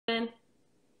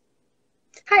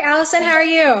Hi, Allison. How are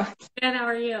you? Good, how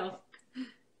are you?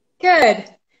 Good.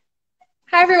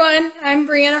 Hi, everyone. I'm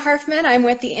Brianna Harfman. I'm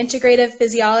with the Integrative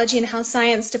Physiology and Health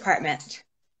Science Department.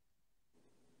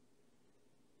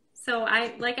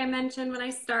 Like I mentioned when I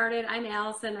started, I'm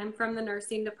Allison. I'm from the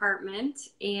nursing department,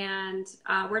 and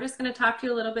we're just going to talk to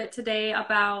you a little bit today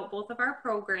about both of our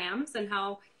programs and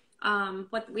how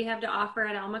what we have to offer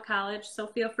at Alma College. So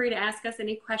feel free to ask us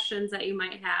any questions that you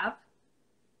might have.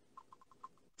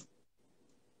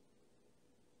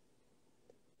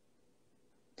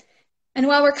 And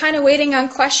while we're kind of waiting on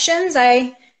questions,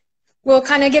 I will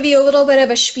kind of give you a little bit of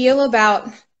a spiel about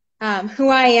who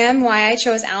I am, why I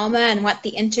chose Alma, and what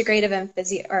the Integrative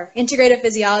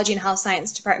Physiology and Health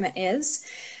Science Department is.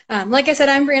 Like I said,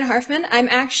 I'm Brianna Harfman. I'm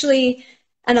actually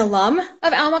an alum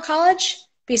of Alma College.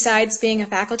 Besides being a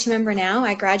faculty member now,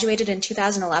 I graduated in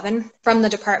 2011 from the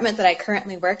department that I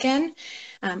currently work in.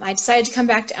 I decided to come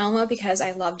back to Alma because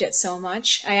I loved it so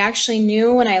much. I actually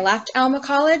knew when I left Alma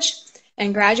College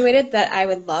and graduated that I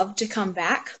would love to come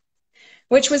back,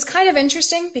 which was kind of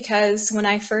interesting because when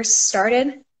I first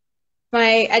started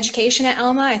my education at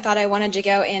Alma, I thought I wanted to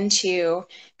go into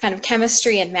kind of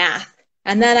chemistry and math.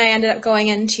 And then I ended up going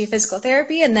into physical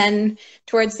therapy, and then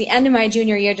towards the end of my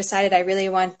junior year, decided I really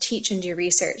want to teach and do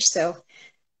research. So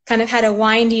kind of had a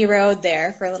windy road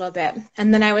there for a little bit.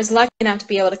 And then I was lucky enough to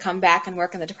be able to come back and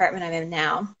work in the department I'm in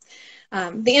now.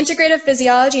 The Integrative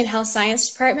Physiology and Health Science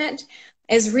Department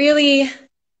is really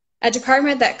a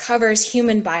department that covers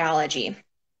human biology.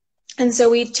 And so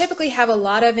we typically have a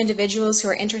lot of individuals who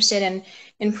are interested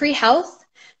in pre-health,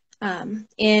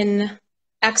 in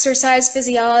exercise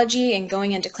physiology and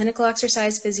going into clinical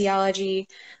exercise physiology,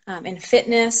 in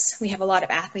fitness. We have a lot of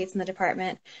athletes in the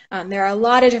department. There are a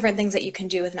lot of different things that you can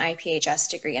do with an IPHS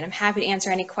degree, and I'm happy to answer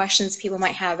any questions people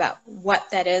might have about what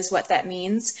that is, what that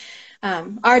means.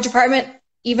 Our department,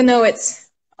 even though it's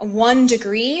one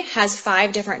degree, has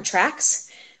 5 different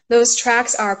tracks. Those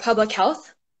tracks are public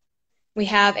health. We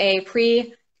have a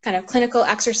kind of clinical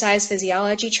exercise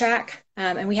physiology track,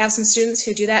 and we have some students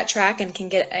who do that track and can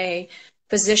get a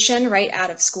position right out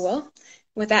of school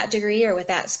with that degree or with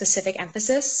that specific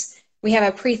emphasis. We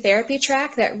have a pre-therapy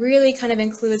track that really kind of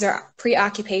includes our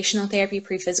pre-occupational therapy,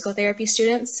 pre-physical therapy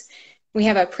students. We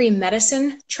have a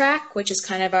pre-medicine track, which is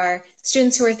kind of our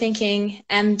students who are thinking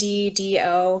MD,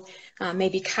 DO,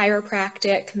 maybe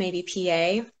chiropractic, maybe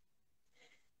PA.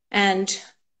 And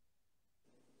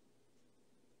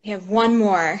we have one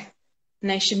more,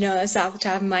 and I should know this off the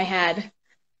top of my head.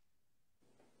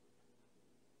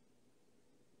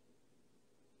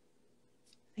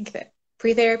 Think of it.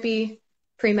 Pre-therapy,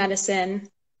 pre-medicine,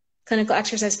 clinical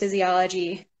exercise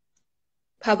physiology,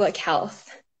 public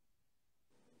health.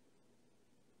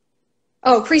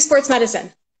 Oh, pre-sports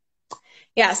medicine.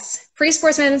 Yes,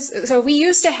 pre-sports medicine. So we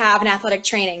used to have an athletic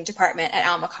training department at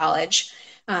Alma College.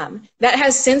 That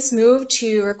has since moved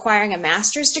to requiring a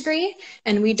master's degree,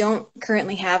 and we don't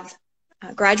currently have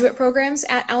graduate programs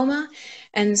at Alma.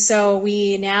 And so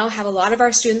we now have a lot of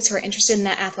our students who are interested in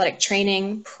that athletic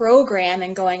training program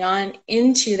and going on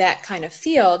into that kind of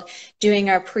field, doing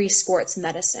our pre-sports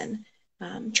medicine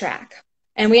track.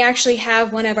 And we actually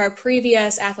have one of our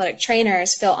previous athletic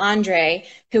trainers, Phil Andre,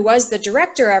 who was the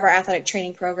director of our athletic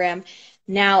training program,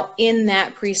 now in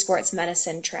that pre-sports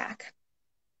medicine track.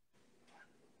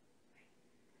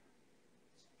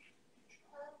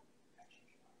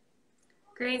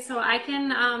 Great, so I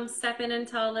can step in and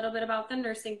tell a little bit about the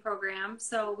nursing program.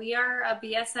 So we are a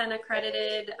BSN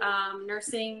accredited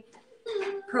nursing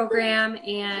program,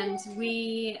 and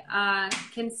we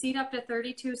can seat up to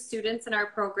 32 students in our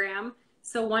program.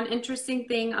 So one interesting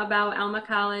thing about Alma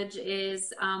College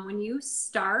is when you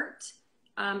start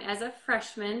as a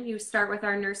freshman, you start with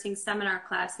our nursing seminar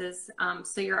classes.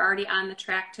 So you're already on the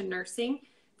track to nursing.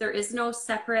 There is no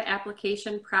separate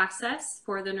application process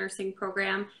for the nursing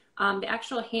program. The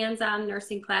actual hands-on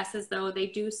nursing classes, though, they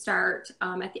do start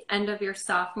at the end of your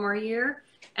sophomore year.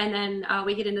 And then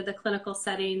we get into the clinical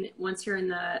setting once you're in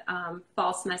the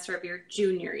fall semester of your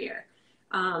junior year.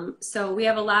 So we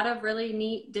have a lot of really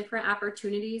neat different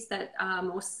opportunities that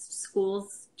most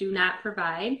schools do not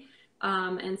provide.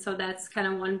 And so that's kind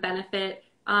of one benefit.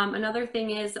 Another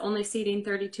thing is only seating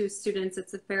 32 students.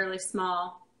 It's a fairly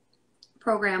small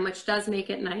program, which does make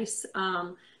it nice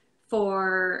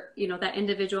for that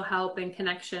individual help and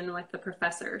connection with the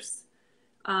professors.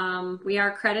 We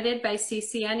are accredited by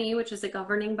CCNE, which is a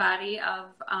governing body of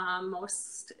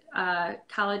most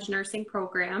college nursing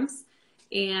programs,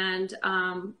 and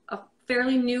a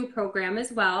fairly new program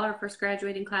as well. Our first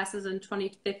graduating class is in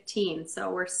 2015,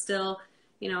 so we're still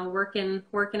working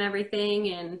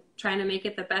everything and trying to make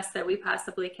it the best that we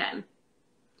possibly can.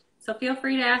 So feel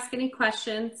free to ask any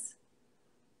questions.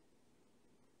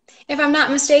 If I'm not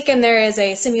mistaken, there is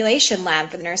a simulation lab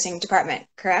for the nursing department,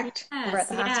 correct? Over at Yes,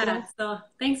 the yeah. hospital? So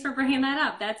thanks for bringing that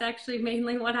up. That's actually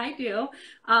mainly what I do.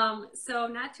 So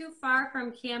not too far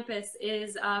from campus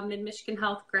is Mid-Michigan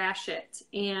Health Gratiot,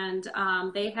 and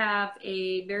they have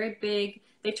a very big,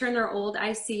 they turn their old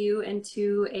ICU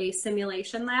into a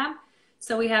simulation lab.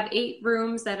 So we have 8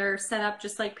 rooms that are set up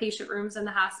just like patient rooms in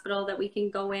the hospital that we can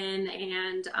go in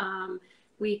and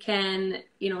we can,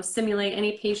 simulate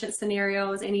any patient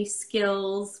scenarios, any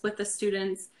skills with the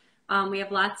students. We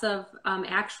have lots of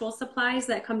actual supplies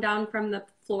that come down from the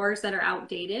floors that are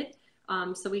outdated.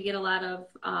 So we get a lot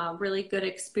of really good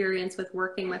experience with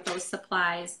working with those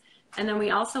supplies. And then we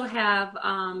also have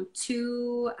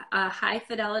 2 high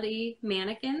fidelity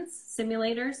mannequins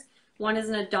simulators. One is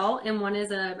an adult and one is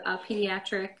a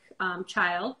pediatric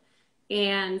child.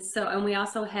 And we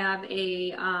also have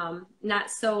a not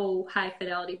so high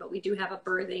fidelity, but we do have a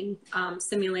birthing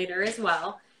simulator as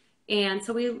well. And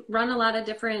so we run a lot of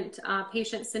different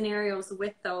patient scenarios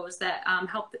with those that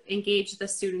help engage the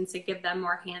students and give them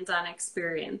more hands-on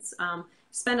experience.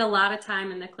 Spend a lot of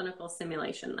time in the clinical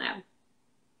simulation lab.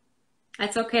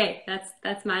 That's okay.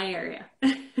 That's my area.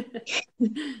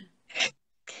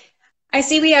 I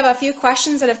see we have a few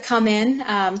questions that have come in.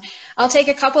 I'll take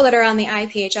a couple that are on the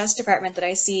IPHS department that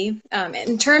I see.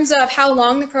 In terms of how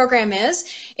long the program is,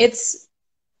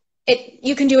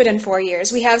 you can do it in 4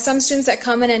 years. We have some students that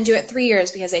come in and do it 3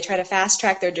 years because they try to fast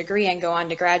track their degree and go on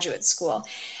to graduate school.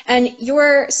 And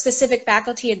your specific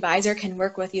faculty advisor can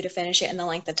work with you to finish it in the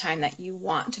length of time that you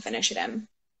want to finish it in.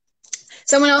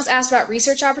 Someone else asked about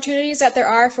research opportunities that there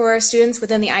are for students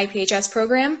within the IPHS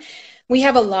program. We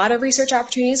have a lot of research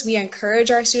opportunities. We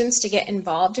encourage our students to get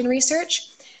involved in research.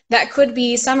 That could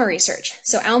be summer research.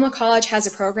 So Alma College has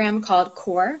a program called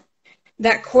CORE.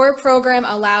 That CORE program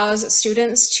allows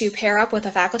students to pair up with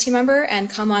a faculty member and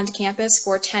come onto campus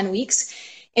for 10 weeks,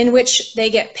 in which they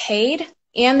get paid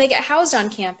and they get housed on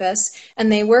campus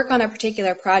and they work on a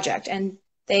particular project. And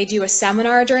they do a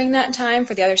seminar during that time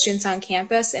for the other students on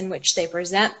campus in which they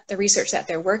present the research that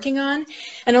they're working on.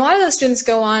 And a lot of those students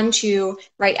go on to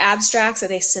write abstracts that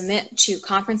they submit to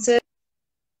conferences.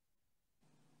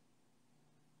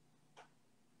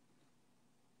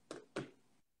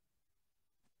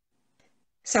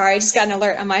 Sorry, I just got an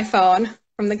alert on my phone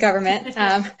from the government.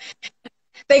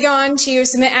 They go on to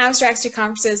submit abstracts to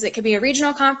conferences. It could be a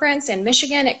regional conference in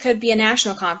Michigan. It could be a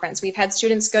national conference. We've had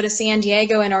students go to San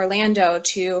Diego and Orlando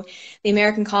to the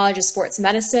American College of Sports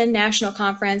Medicine National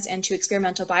Conference and to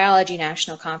Experimental Biology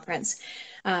National Conference.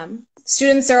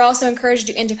 Students are also encouraged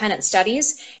to do independent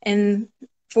studies. And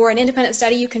for an independent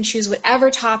study, you can choose whatever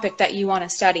topic that you want to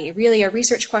study, really a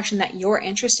research question that you're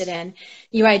interested in.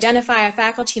 You identify a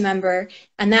faculty member,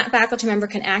 and that faculty member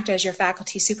can act as your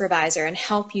faculty supervisor and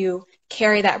help you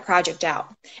carry that project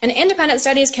out. And independent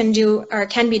studies can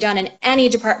be done in any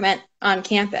department on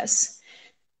campus.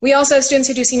 We also have students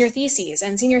who do senior theses,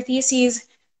 and senior theses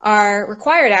are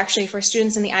required actually for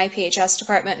students in the IPHS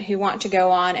department who want to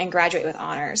go on and graduate with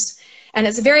honors. And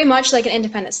it's very much like an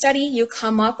independent study. You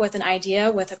come up with an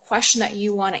idea with a question that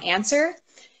you want to answer.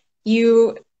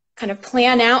 You kind of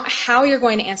plan out how you're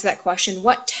going to answer that question.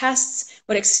 What tests,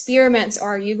 what experiments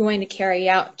are you going to carry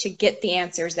out to get the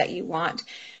answers that you want?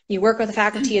 You work with a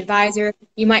faculty advisor.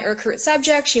 You might recruit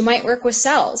subjects. You might work with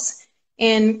cells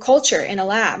and culture in a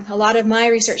lab. A lot of my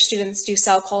research students do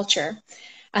cell culture.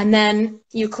 And then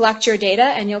you collect your data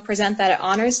and you'll present that at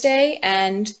Honors Day,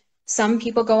 and some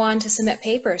people go on to submit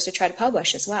papers to try to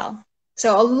publish as well.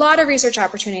 So a lot of research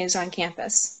opportunities on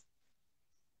campus.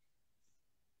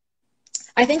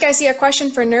 I think I see a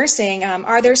question for nursing.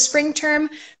 Are there spring term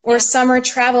or summer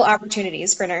travel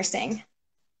opportunities for nursing?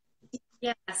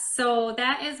 Yes, so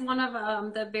that is one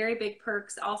of the very big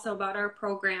perks also about our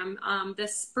program. The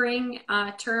spring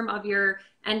term of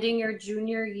ending your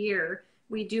junior year,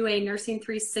 we do a Nursing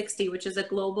 360, which is a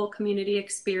global community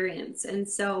experience. And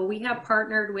so we have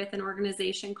partnered with an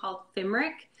organization called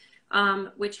FIMRIC,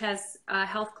 which has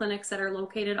health clinics that are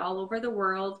located all over the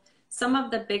world. Some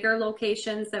of the bigger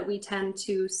locations that we tend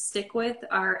to stick with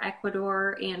are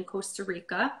Ecuador and Costa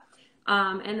Rica.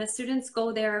 And the students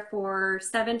go there for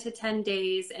 7 to 10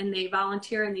 days and they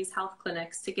volunteer in these health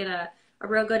clinics to get a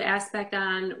real good aspect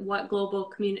on what global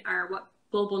community or what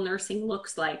global nursing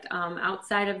looks like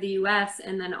outside of the US,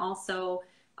 and then also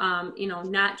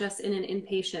not just in an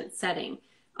inpatient setting.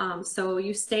 So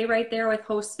you stay right there with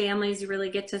host families. You really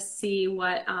get to see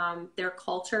what their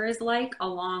culture is like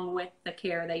along with the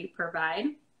care that you provide.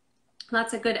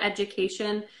 Lots of good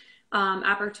education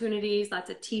opportunities, lots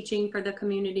of teaching for the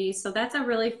community. So that's a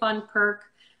really fun perk.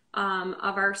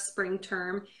 of our spring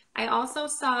term. I also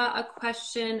saw a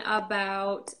question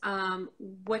about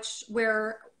what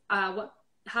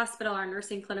hospital our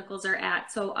nursing clinicals are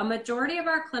at. So a majority of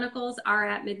our clinicals are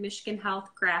at Mid-Michigan Health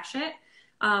Gratiot,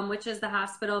 which is the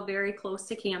hospital very close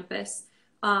to campus.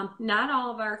 Not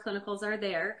all of our clinicals are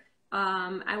there.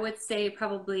 I would say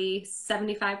probably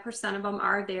 75% of them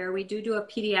are there. We do a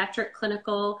pediatric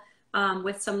clinical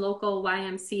with some local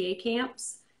YMCA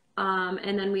camps.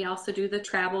 And then we also do the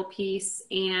travel piece,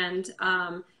 and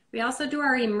we also do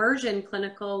our immersion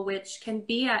clinical, which can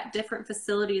be at different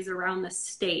facilities around the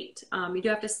state. You do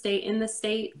have to stay in the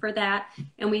state for that,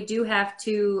 and we do have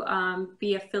to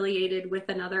be affiliated with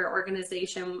another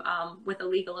organization with a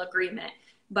legal agreement.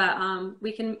 But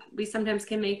we sometimes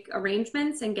can make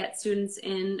arrangements and get students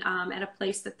in at a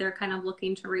place that they're kind of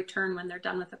looking to return when they're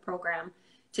done with the program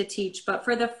to teach. But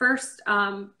for the first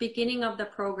beginning of the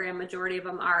program, majority of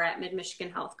them are at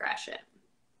Mid-Michigan Health Gratiot.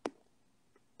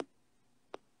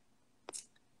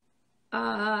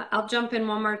 I'll jump in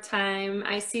one more time.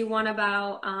 I see one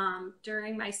about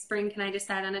during my spring, can I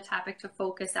decide on a topic to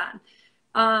focus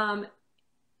on?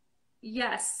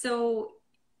 Yes, so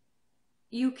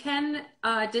you can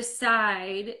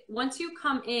decide once you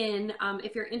come in,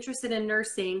 if you're interested in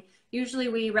nursing, usually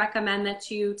we recommend that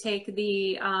you take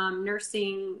the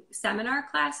nursing seminar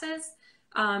classes.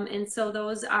 And so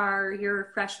those are your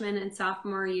freshman and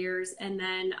sophomore years. And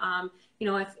then, you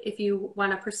know, if you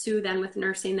want to pursue then with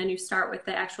nursing, then you start with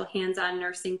the actual hands-on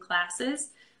nursing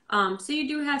classes. So you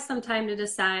do have some time to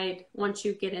decide once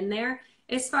you get in there.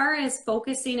 As far as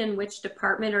focusing in which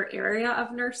department or area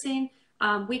of nursing,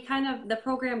 the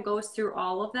program goes through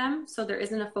all of them. So there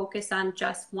isn't a focus on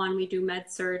just one. We do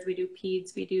med surg, we do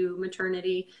peds, we do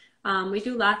maternity. We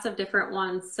do lots of different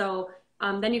ones. So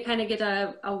then you kind of get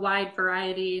a wide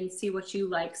variety and see what you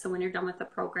like. So when you're done with the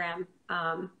program,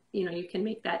 you know, you can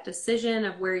make that decision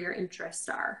of where your interests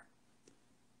are.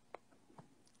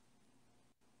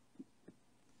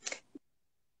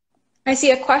 I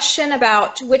see a question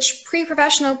about which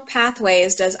pre-professional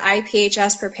pathways does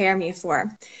IPHS prepare me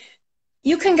for?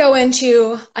 You can go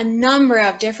into a number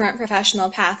of different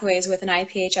professional pathways with an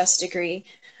IPHS degree.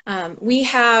 We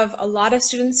have a lot of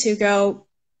students who go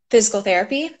physical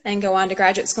therapy and go on to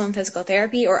graduate school in physical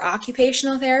therapy or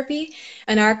occupational therapy,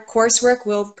 and our coursework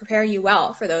will prepare you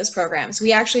well for those programs.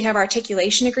 We actually have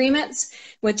articulation agreements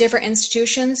with different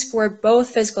institutions for both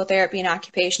physical therapy and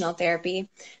occupational therapy.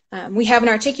 We have an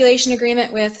articulation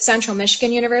agreement with Central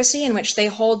Michigan University in which they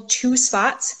hold 2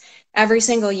 spots every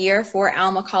single year for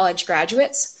Alma College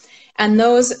graduates, and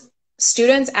those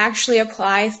students actually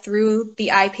apply through the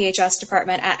IPHS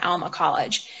department at Alma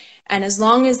College. And as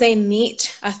long as they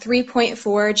meet a 3.4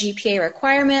 GPA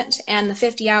requirement and the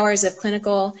 50 hours of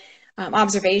clinical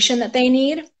observation that they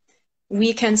need,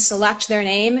 we can select their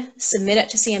name, submit it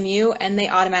to CMU, and they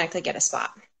automatically get a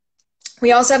spot.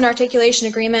 We also have an articulation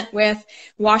agreement with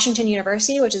Washington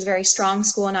University, which is a very strong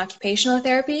school in occupational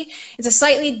therapy. It's a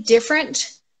slightly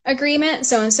different agreement.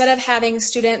 So instead of having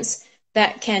students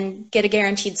that can get a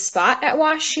guaranteed spot at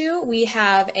WashU, we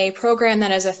have a program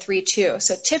that is a 3-2.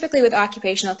 So typically with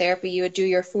occupational therapy, you would do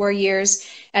your 4 years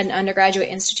at an undergraduate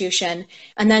institution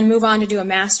and then move on to do a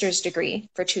master's degree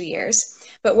for 2 years.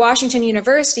 But Washington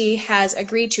University has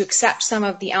agreed to accept some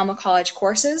of the Alma College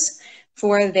courses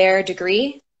for their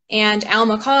degree, and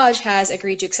Alma College has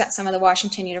agreed to accept some of the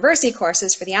Washington University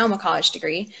courses for the Alma College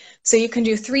degree. So you can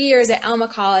do 3 years at Alma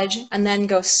College and then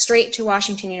go straight to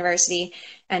Washington University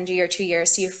and do your 2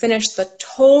 years. So you finish the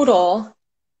total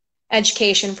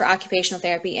education for occupational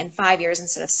therapy in 5 years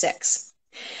instead of 6.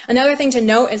 Another thing to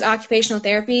note is occupational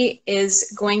therapy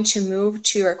is going to move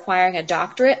to requiring a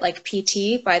doctorate like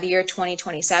PT by the year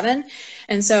 2027.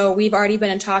 And so we've already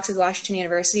been in talks with Washington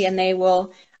University, and they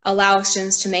will allow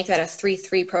students to make that a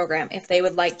 3-3 program if they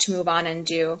would like to move on and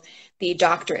do the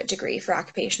doctorate degree for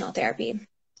occupational therapy.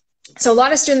 So a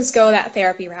lot of students go that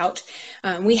therapy route.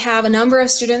 We have a number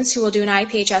of students who will do an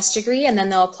IPHS degree and then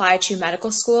they'll apply to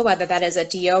medical school, whether that is a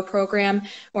DO program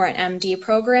or an MD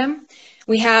program.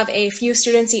 We have a few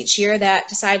students each year that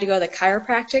decide to go the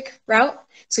chiropractic route.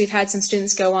 So we've had some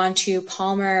students go on to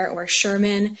Palmer or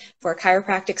Sherman for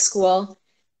chiropractic school.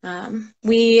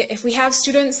 If we have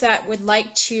students that would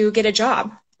like to get a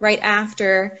job right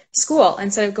after school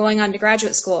instead of going on to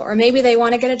graduate school, or maybe they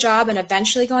want to get a job and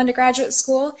eventually go on to graduate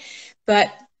school,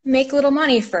 but make a little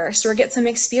money first or get some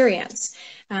experience.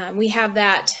 We have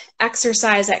that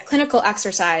clinical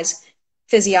exercise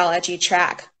physiology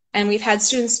track. And we've had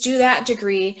students do that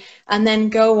degree and then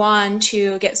go on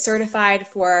to get certified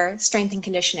for strength and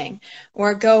conditioning,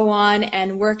 or go on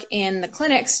and work in the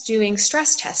clinics doing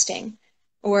stress testing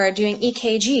or doing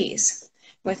EKGs.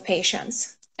 with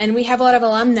patients. And we have a lot of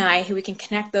alumni who we can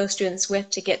connect those students with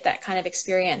to get that kind of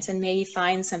experience and maybe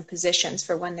find some positions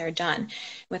for when they're done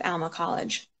with Alma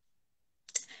College.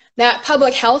 That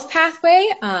public health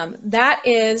pathway, that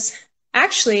is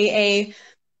actually a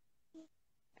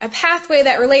pathway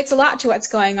that relates a lot to what's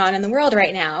going on in the world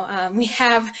right now. We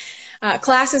have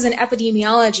classes in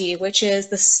epidemiology, which is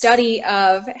the study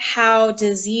of how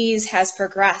disease has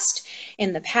progressed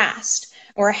in the past,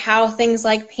 or how things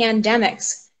like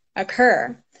pandemics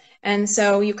occur. And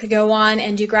so you could go on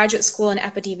and do graduate school in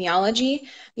epidemiology.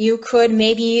 You could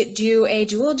maybe do a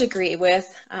dual degree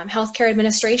with healthcare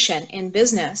administration in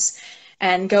business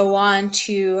and go on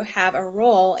to have a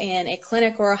role in a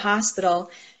clinic or a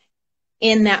hospital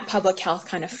in that public health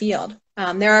kind of field.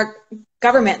 There are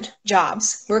government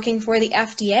jobs working for the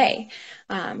FDA,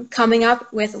 coming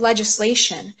up with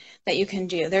legislation that you can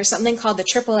do. There's something called the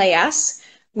AAAS,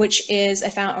 which is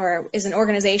an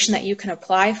organization that you can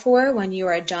apply for when you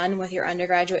are done with your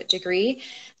undergraduate degree,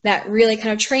 that really kind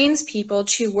of trains people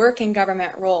to work in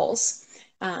government roles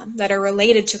that are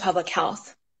related to public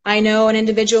health. I know an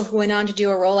individual who went on to do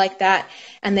a role like that,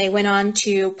 and they went on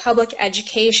to public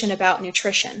education about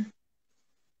nutrition,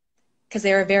 because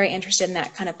they were very interested in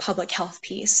that kind of public health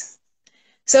piece.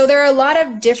 So there are a lot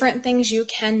of different things you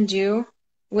can do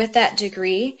with that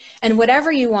degree, and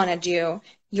whatever you want to do,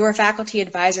 your faculty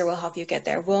advisor will help you get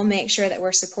there. We'll make sure that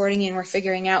we're supporting you and we're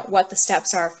figuring out what the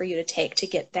steps are for you to take to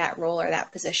get that role or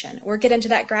that position, or get into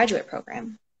that graduate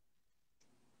program.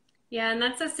 Yeah, and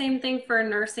that's the same thing for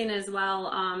nursing as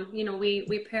well. You know,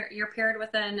 you're paired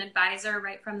with an advisor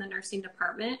right from the nursing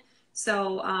department.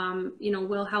 So, you know,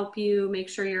 we'll help you make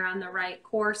sure you're on the right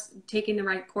course, taking the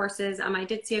right courses. I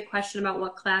did see a question about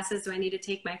what classes do I need to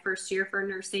take my first year for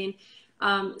nursing.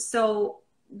 So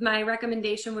my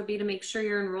recommendation would be to make sure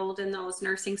you're enrolled in those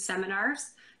nursing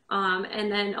seminars.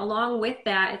 And then along with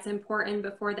that, it's important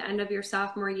before the end of your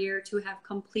sophomore year to have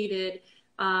completed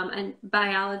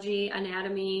biology,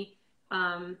 anatomy,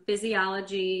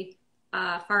 physiology,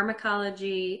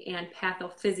 pharmacology, and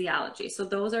pathophysiology. So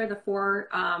those are the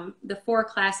four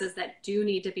classes that do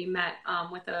need to be met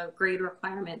with a grade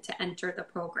requirement to enter the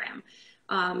program.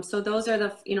 So those are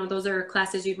those are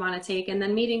classes you'd want to take, and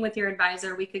then meeting with your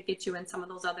advisor, we could get you in some of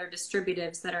those other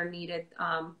distributives that are needed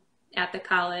at the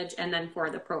college and then for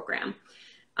the program.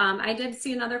 I did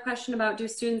see another question about, do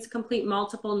students complete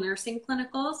multiple nursing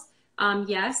clinicals?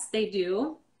 Yes, they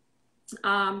do.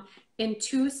 In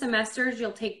 2 semesters,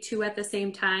 you'll take 2 at the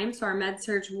same time. So our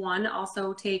Med-Surg 1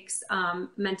 also takes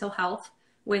mental health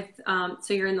with,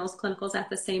 so you're in those clinicals at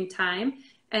the same time.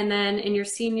 And then in your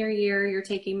senior year, you're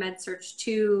taking Med-Surg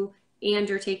 2 and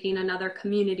you're taking another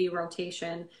community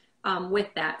rotation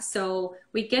with that. So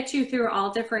we get you through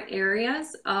all different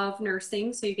areas of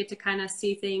nursing. So you get to kind of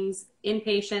see things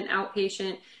inpatient,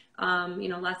 outpatient, you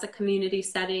know, lots of community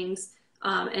settings.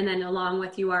 And then along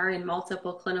with, you are in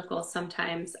multiple clinicals,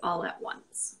 sometimes all at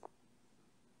once.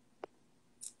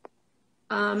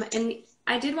 And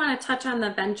I did want to touch on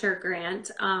the venture grant.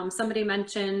 Somebody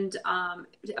mentioned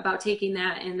about taking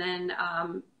that and then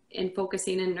in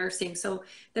focusing in nursing. So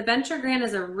the venture grant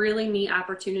is a really neat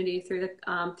opportunity through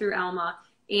Alma.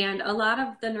 And a lot of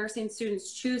the nursing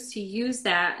students choose to use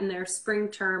that in their spring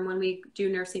term when we do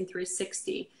Nursing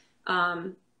 360,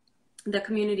 the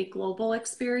community global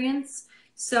experience.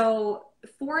 So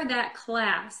for that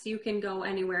class, you can go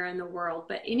anywhere in the world,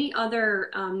 but any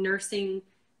other nursing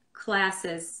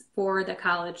classes for the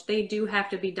college, they do have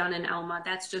to be done in Alma.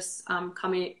 That's just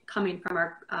coming from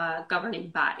our governing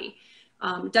body.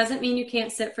 Doesn't mean you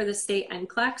can't sit for the state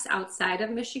NCLEX outside of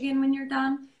Michigan when you're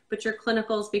done, but your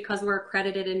clinicals, because we're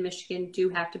accredited in Michigan, do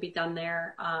have to be done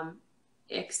there,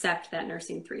 except that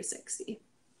Nursing 360.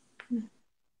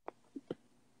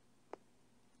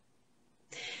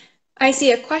 I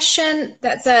see a question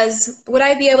that says, would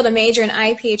I be able to major in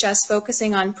IPHS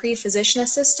focusing on pre-physician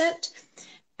assistant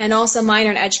and also minor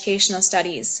in educational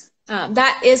studies?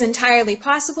 That is entirely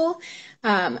possible.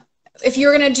 If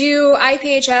you're going to do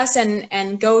IPHS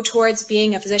and go towards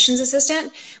being a physician's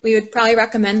assistant, we would probably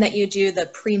recommend that you do the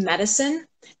pre-medicine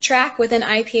track within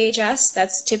IPHS.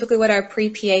 That's typically what our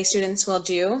pre-PA students will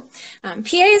do. PA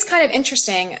is kind of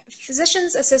interesting.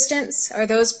 Physician's assistants, or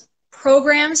those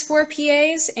programs for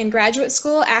PAs in graduate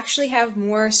school, actually have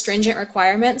more stringent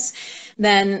requirements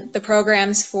than the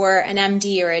programs for an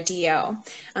MD or a DO.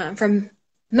 From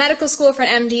medical school for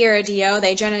an MD or a DO,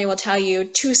 they generally will tell you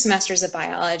 2 semesters of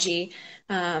biology,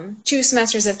 2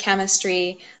 semesters of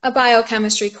chemistry, a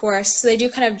biochemistry course. So they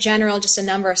do kind of general, just a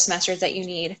number of semesters that you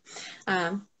need.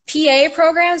 PA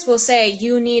programs will say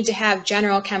you need to have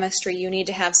general chemistry, you need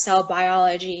to have cell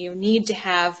biology, you need to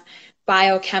have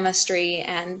biochemistry,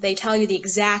 and they tell you the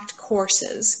exact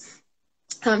courses.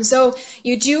 So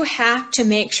you do have to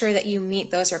make sure that you meet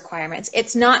those requirements.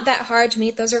 It's not that hard to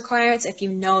meet those requirements if you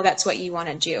know that's what you want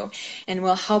to do, and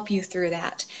we'll help you through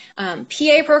that.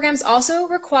 PA programs also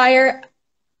require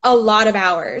a lot of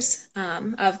hours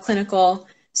of clinical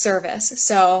service.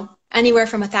 So anywhere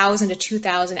from 1,000 to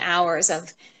 2,000 hours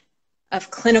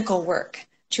of clinical work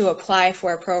to apply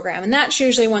for a program. And that's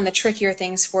usually one of the trickier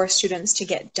things for students to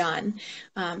get done.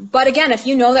 But again, if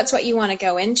you know that's what you want to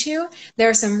go into, there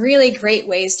are some really great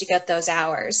ways to get those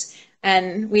hours.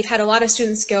 And we've had a lot of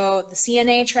students go the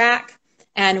CNA track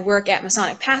and work at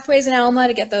Masonic Pathways in Alma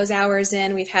to get those hours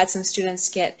in. We've had some students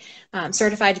get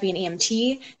certified to be an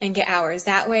EMT and get hours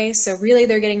that way. So really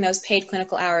they're getting those paid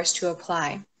clinical hours to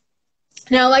apply.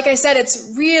 Now, like I said,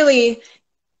 it's really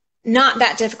not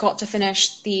that difficult to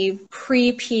finish the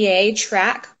pre-PA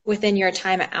track within your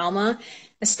time at Alma,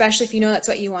 especially if you know that's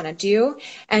what you want to do.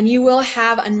 And you will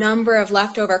have a number of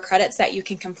leftover credits that you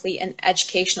can complete an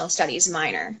educational studies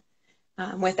minor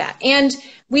with that. And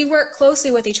we work closely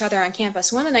with each other on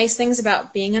campus. One of the nice things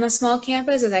about being on a small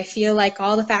campus is I feel like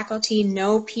all the faculty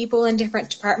know people in different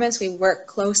departments. We work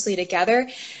closely together.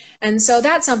 And so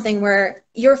that's something where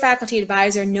your faculty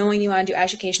advisor, knowing you want to do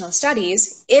educational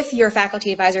studies, if your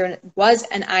faculty advisor was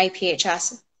an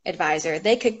IPHS advisor,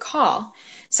 they could call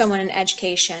someone in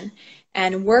education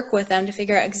and work with them to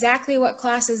figure out exactly what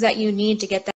classes that you need to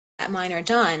get that minor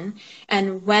done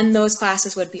and when those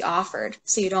classes would be offered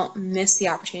so you don't miss the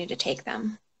opportunity to take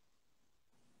them.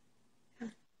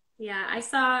 Yeah, I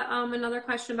saw another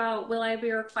question about, will I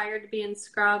be required to be in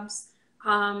scrubs?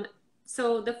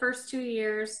 So the first 2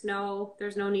 years, no,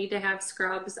 there's no need to have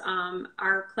scrubs.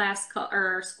 Our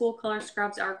school color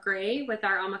scrubs are gray with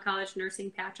our Alma College nursing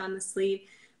patch on the sleeve.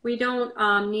 We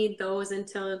don't need those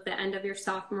until the end of your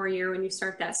sophomore year when you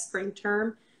start that spring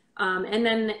term. And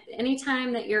then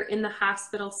anytime that you're in the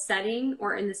hospital setting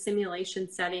or in the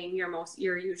simulation setting,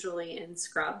 you're usually in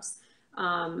scrubs.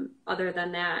 Other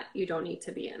than that, you don't need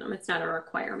to be in them. It's not a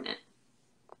requirement.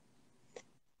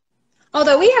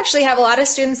 Although we actually have a lot of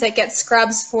students that get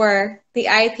scrubs for the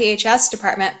IPHS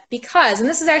department because, and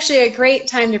this is actually a great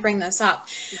time to bring this up,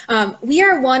 we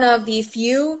are one of the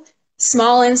few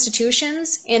small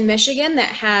institutions in Michigan that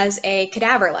has a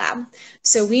cadaver lab.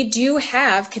 So we do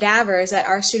have cadavers that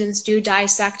our students do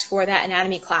dissect for that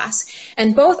anatomy class.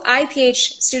 And both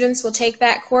IPH students will take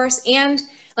that course, and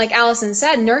like Allison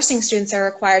said, nursing students are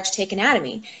required to take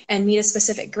anatomy and meet a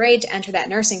specific grade to enter that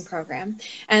nursing program.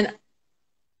 And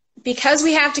because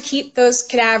we have to keep those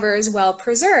cadavers well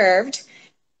preserved,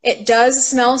 it does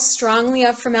smell strongly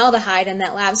of formaldehyde in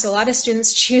that lab. So a lot of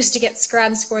students choose to get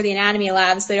scrubs for the anatomy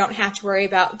labs. They don't have to worry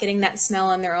about getting that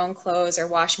smell on their own clothes or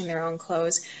washing their own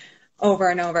clothes over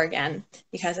and over again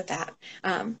because of that.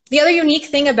 The other unique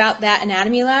thing about that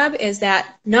anatomy lab is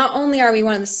that not only are we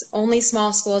one of the only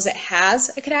small schools that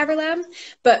has a cadaver lab,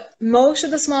 but most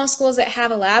of the small schools that have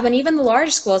a lab, and even the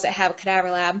large schools that have a cadaver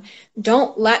lab,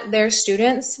 don't let their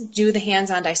students do the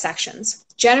hands-on dissections.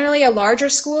 Generally, a larger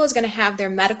school is going to have their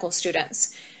medical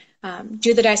students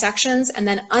do the dissections, and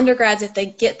then undergrads, if they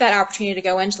get that opportunity to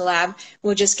go into the lab,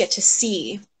 will just get to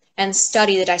see and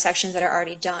study the dissections that are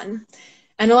already done.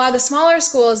 And a lot of the smaller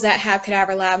schools that have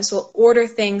cadaver labs will order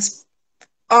things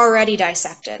already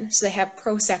dissected. So they have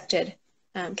prosected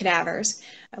cadavers.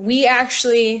 We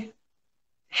actually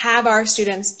have our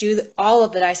students do all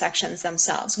of the dissections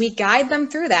themselves. We guide them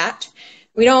through that.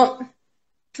 We don't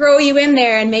throw you in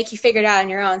there and make you figure it out on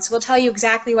your own. So we'll tell you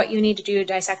exactly what you need to do to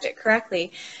dissect it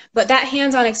correctly. But that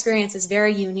hands-on experience is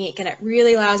very unique, and it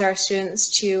really allows our students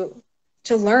to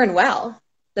learn well.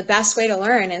 The best way to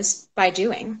learn is by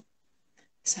doing.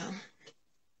 So,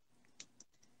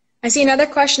 I see another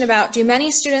question about, do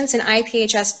many students in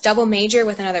IPHS double major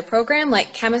with another program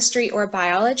like chemistry or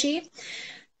biology?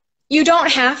 You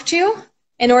don't have to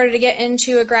in order to get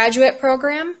into a graduate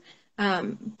program,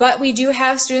 but we do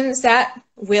have students that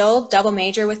will double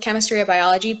major with chemistry or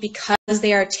biology because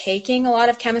they are taking a lot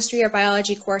of chemistry or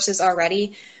biology courses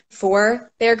already for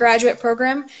their graduate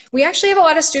program. We actually have a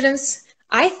lot of students,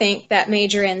 I think, that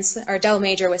major in or double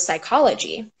major with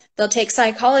psychology. They'll take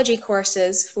psychology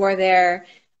courses for their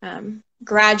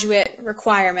graduate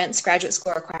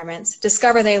school requirements,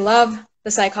 discover they love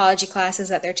the psychology classes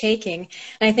that they're taking.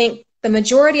 And I think the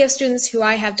majority of students who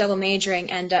I have double majoring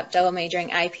end up double majoring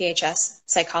IPHS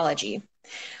psychology.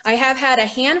 I have had a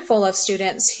handful of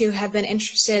students who have been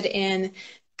interested in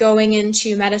going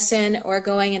into medicine or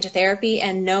going into therapy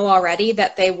and know already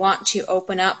that they want to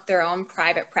open up their own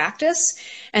private practice.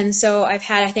 And so I've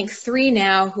had, I think, 3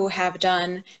 now who have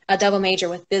done a double major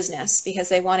with business because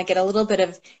they want to get a little bit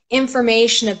of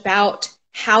information about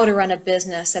how to run a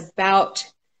business, about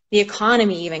the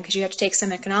economy even, because you have to take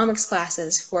some economics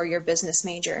classes for your business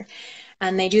major.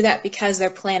 And they do that because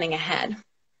they're planning ahead.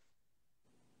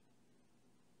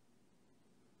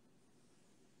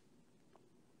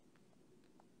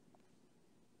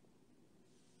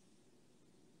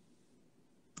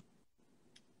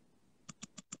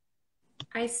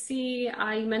 I see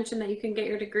you mentioned that you can get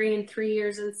your degree in 3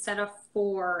 years instead of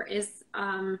 4.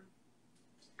 I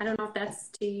don't know if that's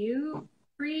to you,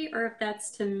 Bree, or if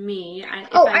that's to me.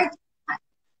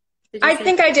 I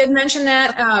think I did mention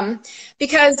that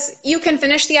because you can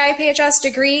finish the IPHS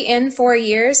degree in 4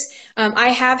 years. I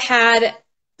have had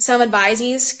some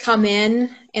advisees come in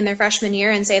their freshman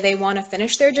year and say they want to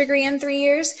finish their degree in 3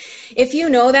 years. If you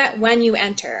know that when you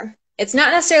enter, it's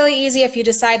not necessarily easy if you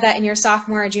decide that in your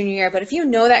sophomore or junior year, but if you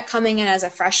know that coming in as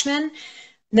a freshman,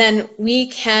 then we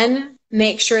can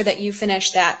make sure that you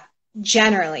finish that.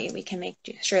 Generally, we can make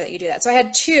sure that you do that. So I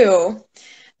had 2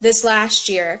 this last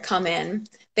year come in.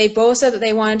 They both said that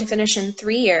they wanted to finish in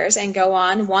 3 years and go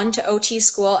on, 1 to OT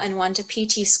school and 1 to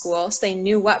PT school, so they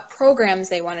knew what programs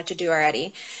they wanted to do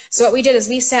already. So what we did is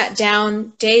we sat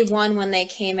down day 1 when they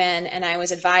came in and I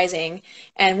was advising,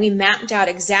 and we mapped out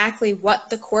exactly what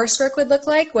the coursework would look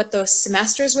like, what those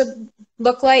semesters would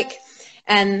look like,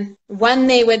 and when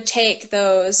they would take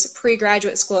those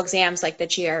pre-graduate school exams like the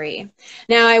GRE.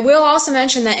 Now, I will also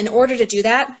mention that in order to do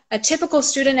that, a typical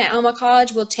student at Alma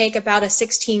College will take about a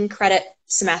 16-credit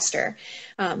semester.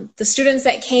 The students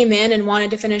that came in and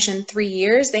wanted to finish in 3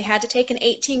 years, they had to take an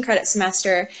 18-credit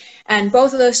semester, and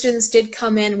both of those students did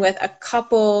come in with a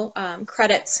couple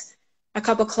credits, a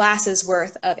couple classes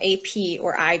worth of AP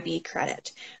or IB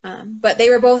credit. But they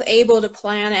were both able to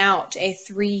plan out a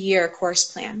 3-year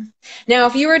course plan. Now,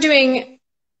 if you were doing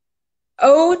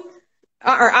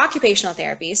occupational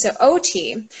therapy, so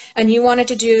OT, and you wanted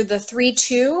to do the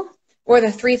 3-2 or the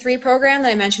 3-3 program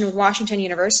that I mentioned with Washington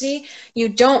University, you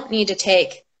don't need to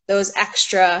take those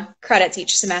extra credits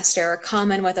each semester or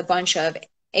come in with a bunch of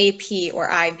AP or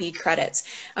IB credits.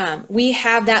 We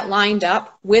have that lined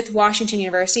up with Washington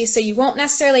University, so you won't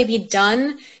necessarily be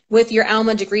done with your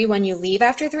Alma degree when you leave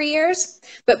after 3 years,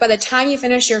 but by the time you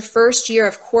finish your first year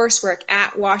of coursework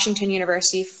at Washington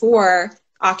University for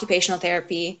occupational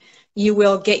therapy, you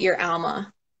will get your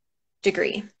Alma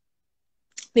degree,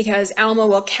 because Alma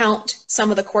will count some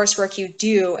of the coursework you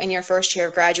do in your first year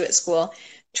of graduate school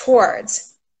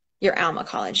towards your Alma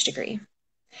College degree.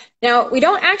 Now, we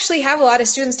don't actually have a lot of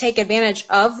students take advantage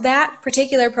of that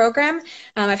particular program.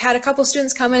 I've had a couple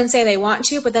students come in and say they want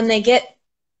to, but then they get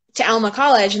to Alma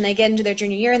College and they get into their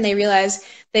junior year and they realize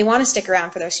they want to stick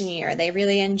around for their senior year. They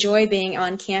really enjoy being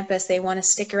on campus. They want to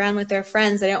stick around with their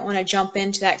friends. They don't want to jump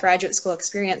into that graduate school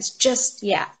experience just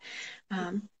yet.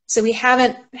 So we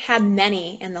haven't had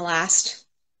many in the last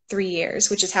 3 years,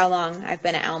 which is how long I've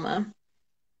been at Alma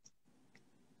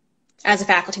as a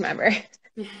faculty member.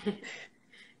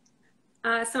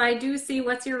 So I do see,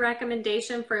 what's your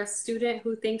recommendation for a student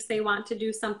who thinks they want to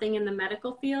do something in the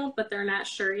medical field, but they're not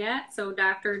sure yet? So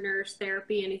doctor, nurse,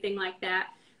 therapy, anything like that.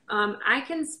 I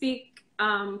can speak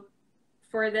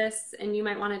for this, and you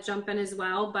might want to jump in as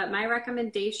well, but my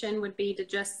recommendation would be to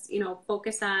just,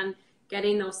 focus on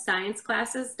getting those science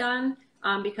classes done,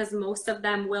 because most of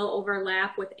them will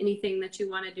overlap with anything that you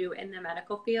want to do in the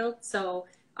medical field. So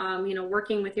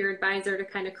working with your advisor to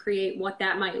kind of create what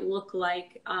that might look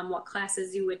like, what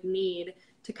classes you would need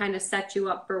to kind of set you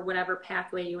up for whatever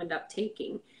pathway you end up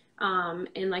taking.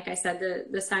 And like I said,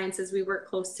 the sciences, we work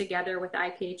close together with the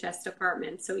IPHS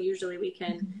department. So usually we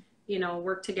can,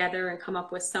 work together and come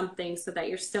up with something so that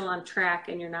you're still on track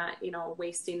and you're not,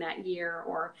 wasting that year,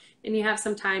 and you have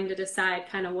some time to decide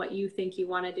kind of what you think you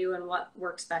want to do and what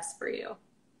works best for you.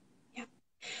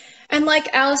 And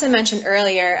like Allison mentioned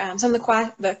earlier, some of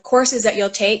the courses that you'll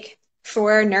take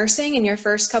for nursing in your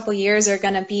first couple years are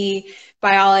going to be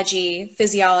biology,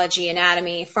 physiology,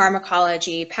 anatomy,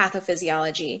 pharmacology,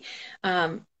 pathophysiology.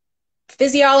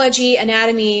 Physiology,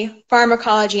 anatomy,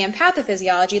 pharmacology, and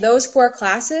pathophysiology, those 4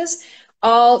 classes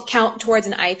all count towards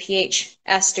an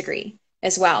IPHS degree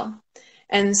as well.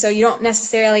 And so you don't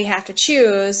necessarily have to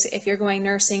choose if you're going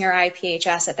nursing or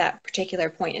IPHS at that particular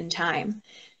point in time.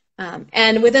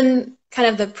 And within kind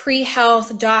of the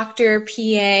pre-health, doctor,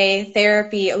 PA,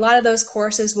 therapy, a lot of those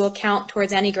courses will count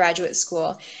towards any graduate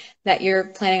school that you're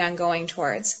planning on going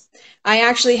towards. I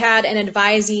actually had an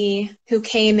advisee who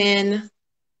came in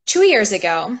 2 years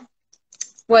ago,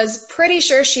 was pretty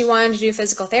sure she wanted to do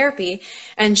physical therapy,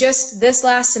 and just this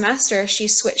last semester she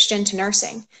switched into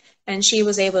nursing, and she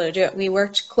was able to do it. We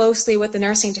worked closely with the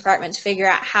nursing department to figure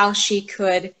out how she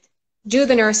could do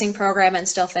the nursing program and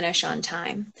still finish on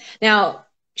time. Now,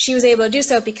 she was able to do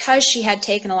so because she had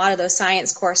taken a lot of those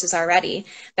science courses already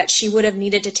that she would have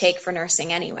needed to take for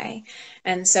nursing anyway.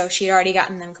 And so she had already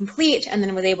gotten them complete and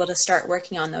then was able to start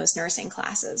working on those nursing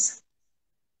classes.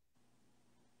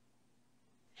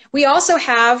 We also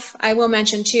have, I will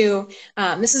mention too,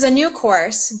 this is a new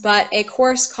course, but a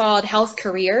course called Health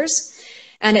Careers,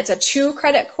 and it's a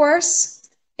 2-credit course.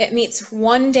 It meets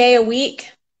 1 day a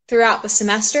week throughout the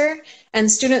semester,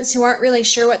 and students who aren't really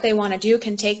sure what they want to do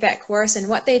can take that course. And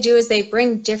what they do is they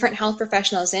bring different health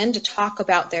professionals in to talk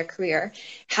about their career.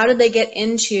 How did they get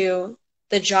into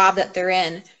the job that they're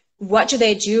in? What do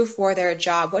they do for their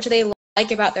job? What do they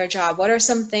like about their job? What are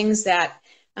some things that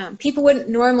people wouldn't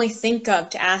normally think of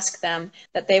to ask them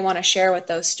that they want to share with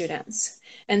those students?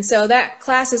 And so that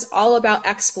class is all about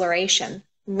exploration,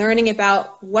 learning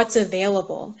about what's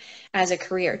available as a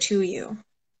career to you.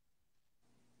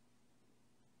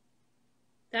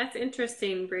 That's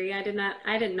interesting, Bree. I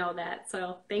didn't know that.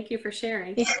 So thank you for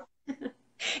sharing. Yeah.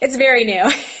 It's very new.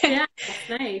 Yeah, that's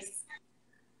nice.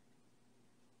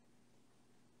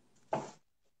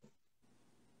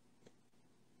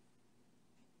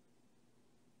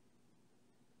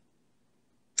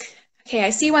 Okay, I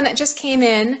see one that just came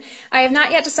in. I have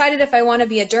not yet decided if I want to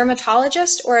be a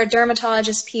dermatologist or a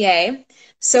dermatologist PA.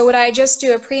 So would I just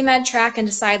do a pre-med track and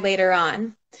decide later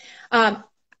on?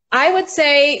 I would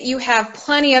say you have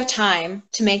plenty of time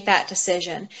to make that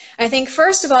decision. I think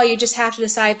first of all, you just have to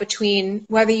decide between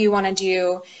whether you want to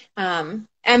do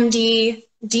MD,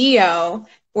 DO,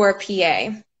 or PA,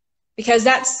 because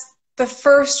that's the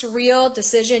first real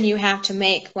decision you have to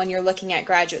make when you're looking at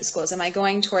graduate schools. Am I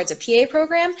going towards a PA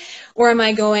program or am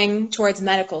I going towards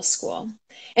medical school?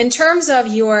 In terms of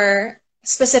your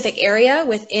specific area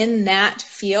within that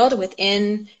field,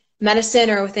 within medicine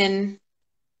or within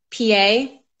PA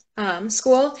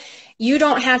school, you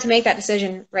don't have to make that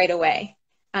decision right away.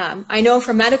 I know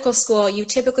for medical school, you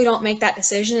typically don't make that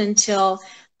decision until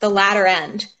the latter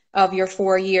end of your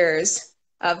 4 years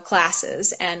of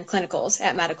classes and clinicals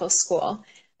at medical school.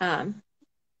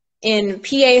 In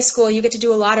PA school, you get to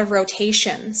do a lot of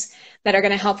rotations that are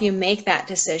going to help you make that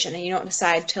decision, and you don't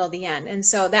decide till the end. And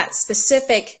so that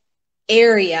specific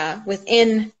area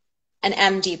within an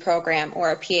MD program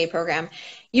or a PA program,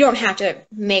 you don't have to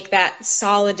make that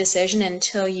solid decision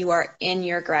until you are in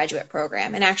your graduate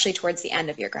program and actually towards the end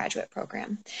of your graduate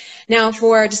program. Now,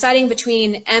 for deciding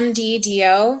between MD,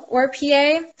 DO, or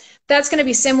PA, that's going to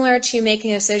be similar to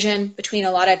making a decision between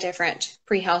a lot of different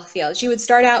pre-health fields. You would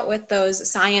start out with those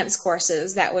science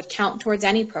courses that would count towards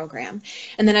any program.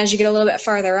 And then as you get a little bit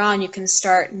farther on, you can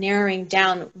start narrowing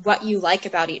down what you like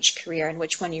about each career and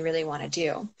which one you really want to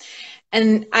do.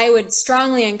 And I would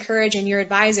strongly encourage, and your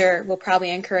advisor will probably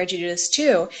encourage you to do this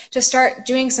too, to start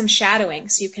doing some shadowing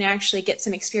so you can actually get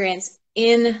some experience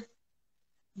in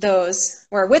those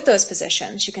or with those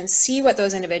positions. You can see what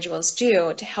those individuals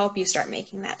do to help you start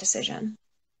making that decision.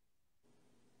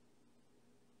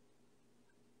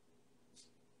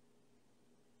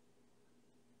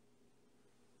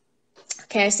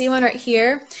 Okay, I see one right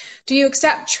here. Do you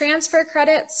accept transfer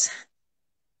credits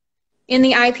in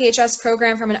the IPHS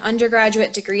program from an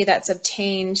undergraduate degree that's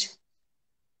obtained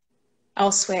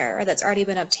elsewhere or that's already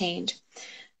been obtained?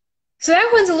 So that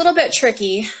one's a little bit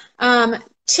tricky.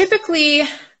 Typically,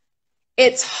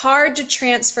 it's hard to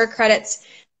transfer credits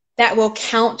that will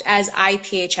count as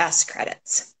IPHS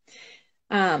credits.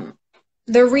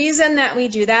 The reason that we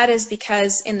do that is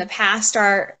because in the past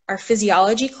our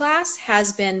physiology class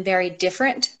has been very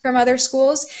different from other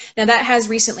schools. Now that has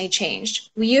recently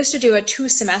changed. We used to do a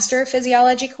 2-semester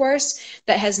physiology course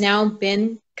that has now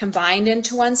been combined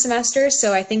into 1 semester,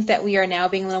 so I think that we are now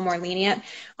being a little more lenient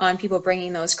on people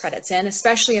bringing those credits in,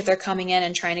 especially if they're coming in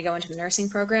and trying to go into the nursing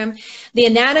program. The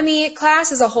anatomy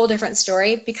class is a whole different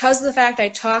story because of the fact I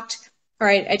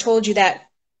told you that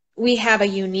we have a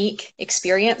unique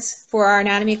experience for our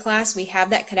anatomy class. We have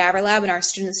that cadaver lab and our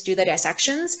students do the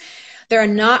dissections. There are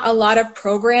not a lot of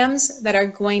programs that are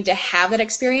going to have that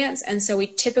experience, and so we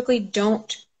typically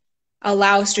don't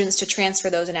allow students to transfer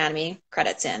those anatomy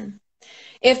credits in.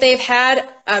 If they've had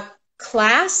a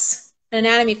class, an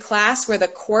anatomy class, where the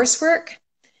coursework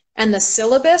and the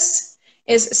syllabus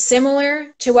is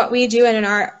similar to what we do in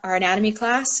our anatomy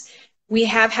class, we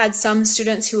have had some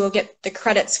students who will get the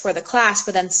credits for the class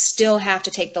but then still have to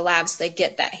take the lab so they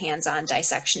get that hands-on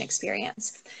dissection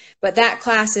experience. But that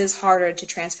class is harder to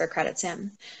transfer credits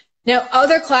in. Now,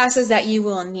 other classes that you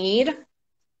will need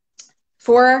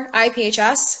For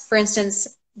IPHS, for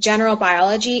instance, general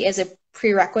biology is a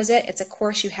prerequisite. It's a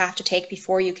course you have to take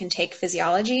before you can take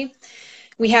physiology.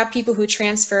 We have people who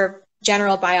transfer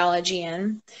general biology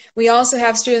in. We also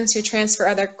have students who transfer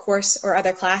other course or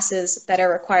other classes that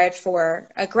are required for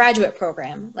a graduate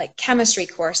program, like chemistry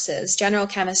courses, general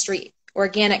chemistry,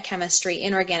 organic chemistry,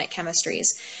 inorganic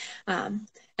chemistries. And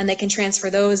they can transfer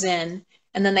those in.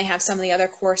 And then they have some of the other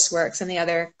coursework, some of the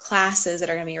other classes that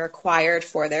are going to be required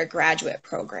for their graduate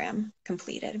program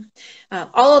completed.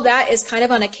 All of that is kind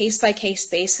of on a case-by-case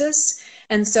basis.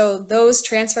 And so those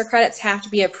transfer credits have to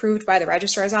be approved by the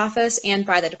registrar's office and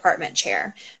by the department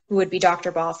chair, who would be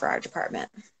Dr. Ball for our department.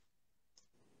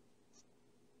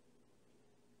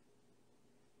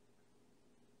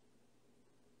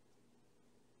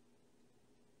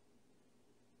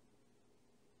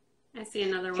 I see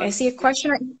another one. Okay, I see a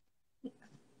question.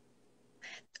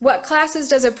 What classes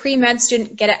does a pre-med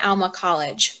student get at Alma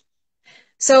College?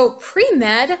 So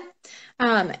pre-med,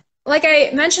 like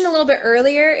I mentioned a little bit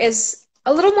earlier, is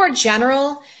a little more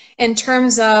general in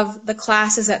terms of the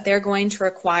classes that they're going to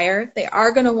require. They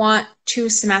are going to want 2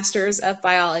 semesters of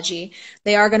biology.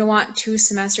 They are going to want 2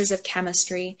 semesters of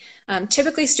chemistry.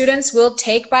 Typically, students will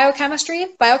take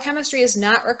biochemistry. Biochemistry is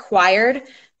not required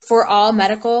for all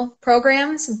medical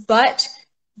programs, but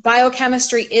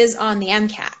biochemistry is on the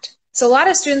MCAT. So a lot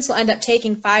of students will end up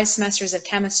taking 5 semesters of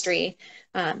chemistry,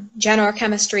 general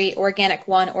chemistry, organic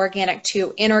 1, organic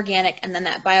 2, inorganic, and then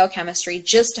that biochemistry,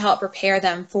 just to help prepare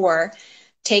them for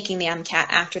taking the MCAT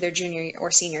after their junior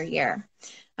or senior year.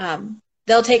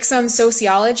 They'll take some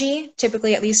sociology,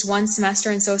 typically at least 1 semester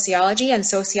in sociology, and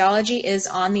sociology is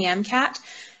on the MCAT.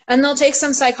 And they'll take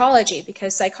some psychology,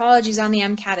 because psychology is on the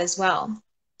MCAT as well.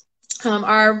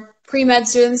 Our pre-med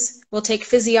students will take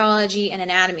physiology and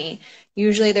anatomy.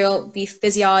 Usually there will be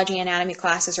physiology and anatomy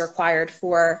classes required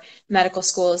for medical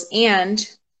schools and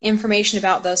information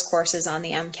about those courses on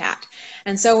the MCAT.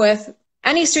 And so with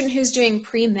any student who's doing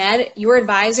pre-med, your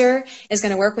advisor is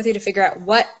going to work with you to figure out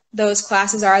what those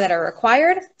classes are that are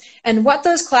required and what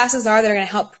those classes are that are going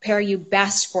to help prepare you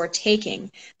best for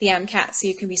taking the MCAT so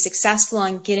you can be successful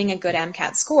on getting a good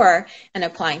MCAT score and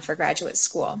applying for graduate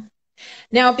school.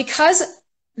 Now, because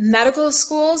medical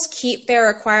schools keep their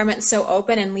requirements so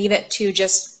open and leave it to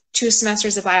just 2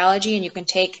 semesters of biology, and you can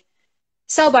take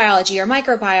cell biology or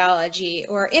microbiology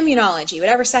or immunology,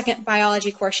 whatever second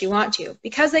biology course you want to,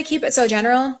 because they keep it so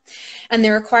general and the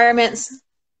requirements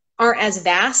aren't as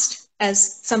vast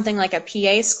as something like a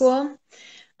PA school,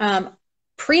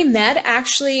 pre-med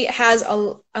actually has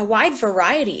a wide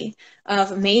variety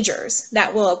of majors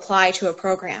that will apply to a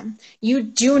program. You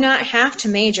do not have to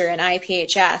major in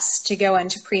IPHS to go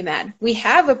into pre-med. We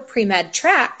have a pre-med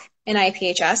track in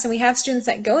IPHS, and we have students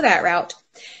that go that route,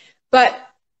 but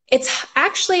it's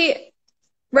actually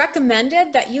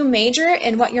recommended that you major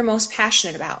in what you're most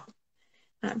passionate about.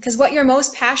 Because what you're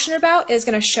most passionate about is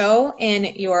going to show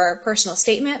in your personal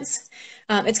statements.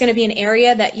 It's going to be an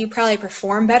area that you probably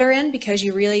perform better in because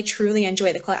you really truly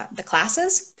enjoy the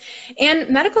classes. And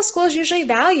medical schools usually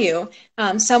value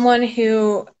someone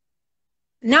who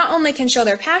not only can show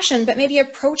their passion, but maybe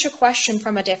approach a question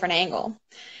from a different angle.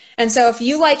 And so if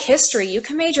you like history, you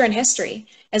can major in history.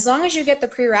 As long as you get the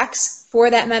prereqs for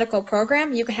that medical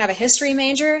program, you can have a history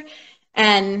major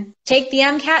and take the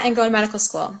MCAT and go to medical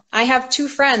school. I have 2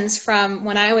 friends from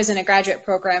when I was in a graduate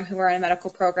program who were in a medical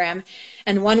program,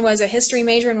 and one was a history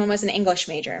major and one was an English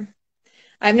major.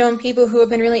 I've known people who have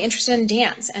been really interested in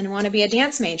dance and want to be a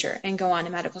dance major and go on to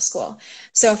medical school.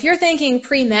 So if you're thinking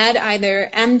pre-med, either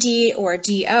MD or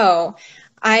DO,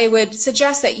 I would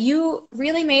suggest that you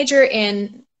really major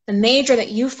in the major that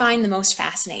you find the most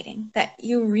fascinating, that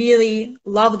you really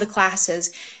love the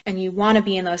classes and you want to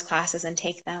be in those classes and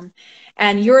take them.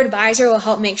 And your advisor will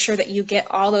help make sure that you get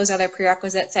all those other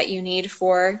prerequisites that you need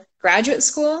for graduate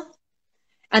school.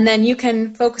 And then you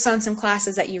can focus on some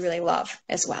classes that you really love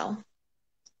as well.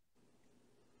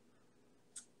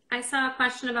 I saw a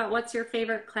question about what's your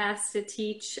favorite class to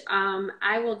teach.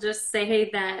 I will just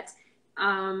say that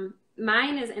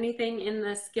mine is anything in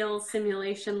the skills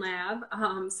simulation lab.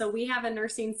 So we have a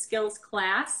nursing skills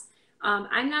class.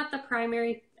 I'm not the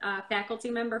primary faculty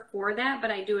member for that, but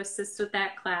I do assist with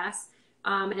that class.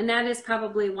 And that is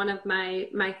probably one of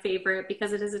my favorite,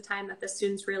 because it is a time that the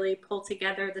students really pull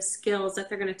together the skills that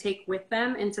they're going to take with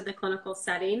them into the clinical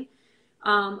setting.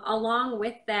 Along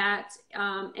with that,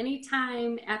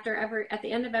 anytime at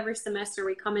the end of every semester,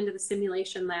 we come into the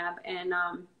simulation lab and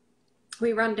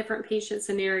we run different patient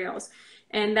scenarios.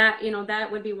 And that,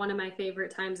 that would be one of my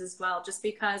favorite times as well, just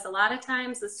because a lot of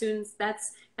times the students,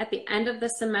 that's at the end of the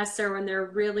semester when they're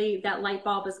really, that light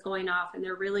bulb is going off and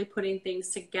they're really putting things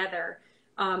together.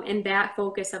 and that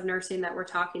focus of nursing that we're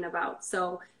talking about.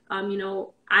 So, you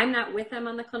know, I'm not with them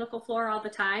on the clinical floor all the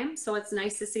time, so it's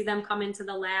nice to see them come into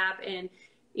the lab, and,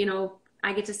 you know,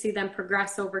 I get to see them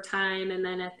progress over time. And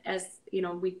then as you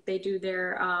know, they do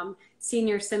their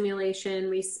senior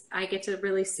simulation, I get to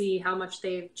really see how much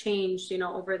they've changed, you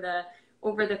know, over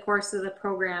the course of the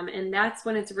program. And that's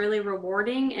when it's really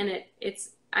rewarding, and it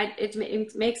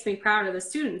makes me proud of the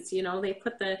students. You know, they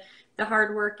put the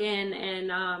hard work in,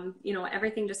 and you know,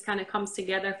 everything just kind of comes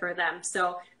together for them.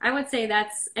 So I would say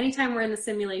that's, anytime we're in the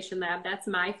simulation lab, that's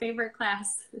my favorite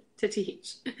class to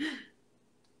teach.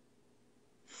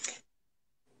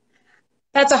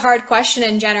 That's a hard question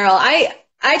in general. I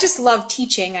just love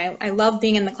teaching. I love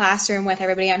being in the classroom with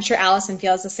everybody. I'm sure Allison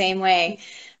feels the same way.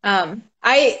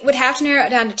 I would have to narrow it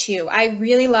down to two. I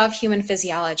really love human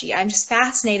physiology. I'm just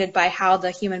fascinated by how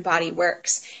the human body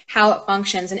works, how it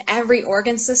functions, and every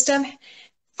organ system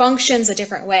functions a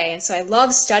different way. And so I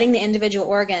love studying the individual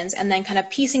organs and then kind of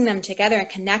piecing them together and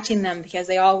connecting them because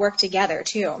they all work together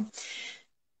too.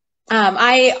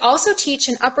 I also teach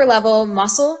an upper level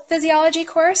muscle physiology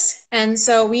course. And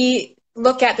so we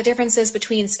look at the differences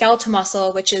between skeletal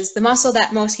muscle, which is the muscle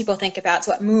that most people think about. It's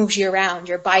what moves you around,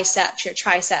 your biceps, your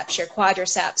triceps, your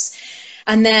quadriceps.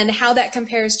 And then how that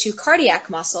compares to cardiac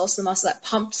muscle, so the muscle that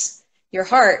pumps your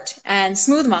heart, and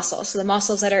smooth muscle, so the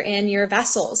muscles that are in your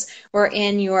vessels or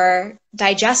in your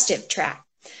digestive tract.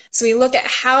 So we look at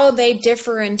how they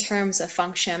differ in terms of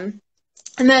function.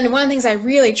 And then one of the things I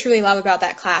really, truly love about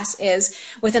that class is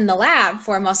within the lab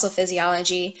for muscle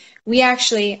physiology,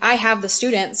 I have the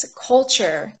students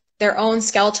culture their own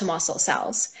skeletal muscle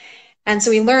cells. And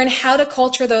so we learn how to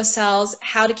culture those cells,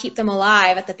 how to keep them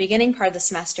alive at the beginning part of the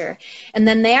semester. And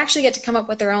then they actually get to come up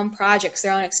with their own projects,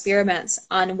 their own experiments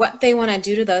on what they want to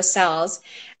do to those cells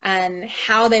and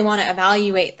how they want to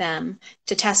evaluate them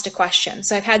to test a question.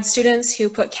 So I've had students who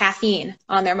put caffeine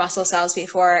on their muscle cells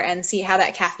before and see how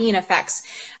that caffeine affects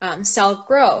cell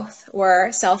growth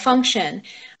or cell function.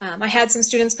 I had some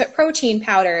students put protein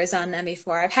powders on them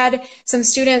before. I've had some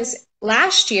students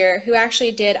last year who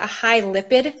actually did a high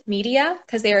lipid media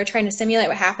because they were trying to simulate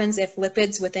what happens if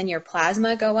lipids within your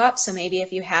plasma go up. So maybe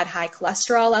if you had high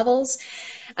cholesterol levels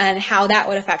and how that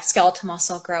would affect skeletal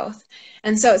muscle growth.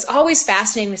 And so it's always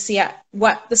fascinating to see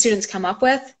what the students come up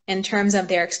with in terms of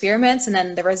their experiments and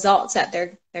then the results that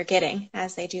they're getting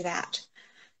as they do that.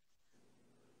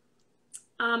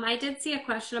 I did see a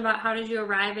question about how did you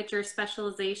arrive at your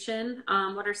specialization?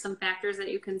 What are some factors that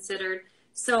you considered?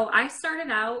 So I started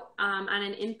out on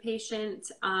an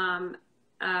inpatient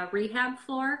rehab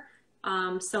floor.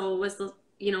 So it was,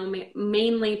 you know,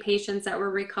 mainly patients that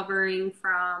were recovering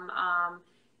from,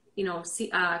 you know,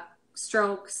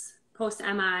 strokes,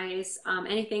 post-MIs,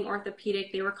 anything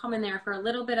orthopedic. They were coming there for a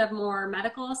little bit of more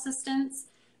medical assistance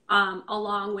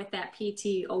along with that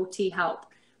PT, OT help.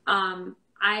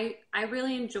 I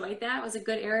really enjoyed that. It was a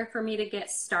good area for me to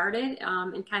get started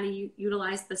and kind of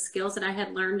utilize the skills that I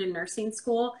had learned in nursing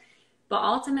school. But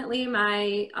ultimately,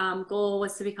 my goal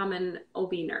was to become an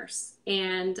OB nurse.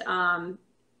 And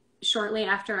shortly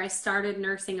after I started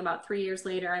nursing, about 3 years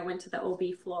later, I went to the OB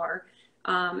floor.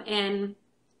 And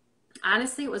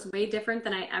honestly, it was way different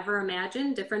than I ever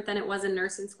imagined, different than it was in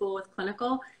nursing school with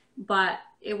clinical. But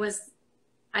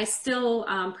I still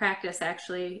practice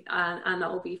actually on the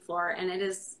OB floor, and it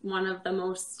is one of the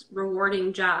most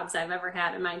rewarding jobs I've ever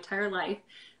had in my entire life.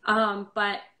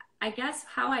 But I guess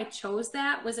how I chose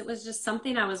that was it was just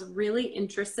something I was really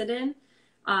interested in,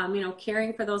 you know,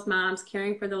 caring for those moms,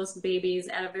 caring for those babies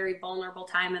at a very vulnerable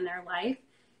time in their life.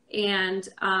 And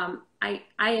I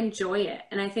enjoy it.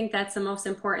 And I think that's the most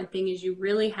important thing is you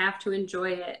really have to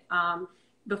enjoy it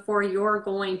before you're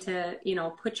going to, you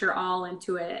know, put your all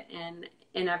into it and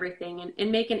everything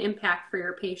and make an impact for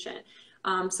your patient.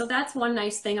 So that's one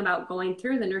nice thing about going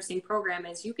through the nursing program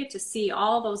is you get to see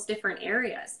all those different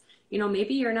areas. You know,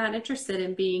 maybe you're not interested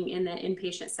in being in the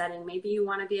inpatient setting. Maybe you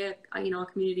want to be a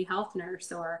community health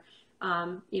nurse or,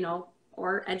 you know,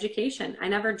 or education. I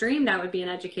never dreamed I would be in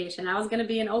education. I was going to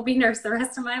be an OB nurse the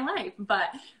rest of my life. But,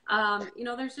 you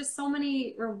know, there's just so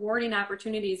many rewarding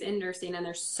opportunities in nursing and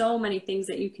there's so many things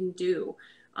that you can do.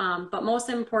 But most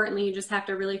importantly, you just have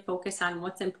to really focus on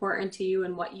what's important to you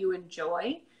and what you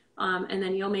enjoy. And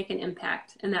then you'll make an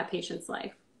impact in that patient's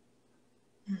life.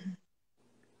 Mm-hmm.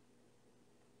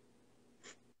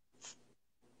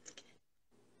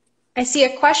 I see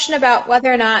a question about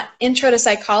whether or not Intro to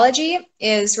Psychology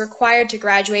is required to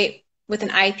graduate with an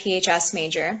IPHS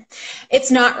major. It's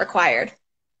not required.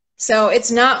 So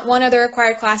it's not one of the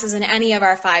required classes in any of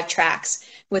our 5 tracks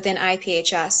within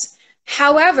IPHS.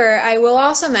 However, I will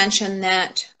also mention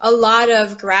that a lot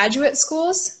of graduate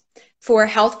schools for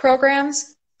health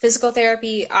programs, physical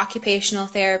therapy, occupational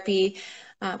therapy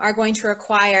are going to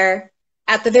require,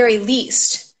 at the very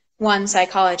least, one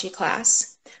psychology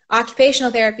class.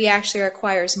 Occupational therapy actually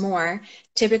requires more.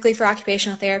 Typically for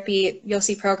occupational therapy, you'll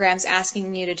see programs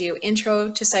asking you to do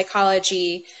intro to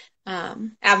psychology,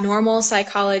 abnormal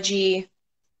psychology,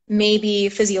 maybe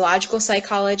physiological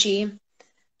psychology.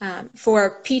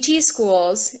 For PT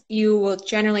schools, you will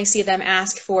generally see them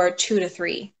ask for 2 to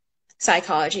 3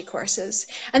 psychology courses.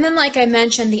 And then, like I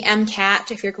mentioned, the MCAT,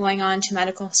 if you're going on to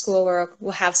medical school,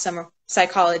 will have some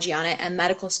psychology on it, and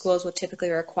medical schools will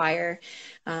typically require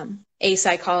a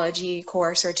psychology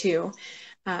course or two.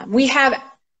 We have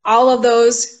all of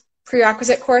those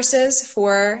prerequisite courses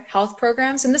for health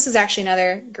programs, and this is actually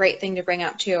another great thing to bring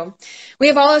up too. We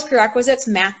have all those prerequisites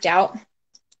mapped out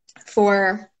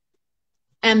for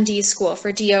MD school,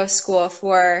 for DO school,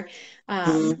 for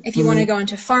if you want to go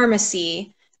into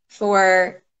pharmacy,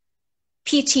 for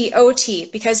PT, OT,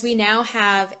 because we now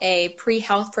have a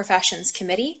pre-health professions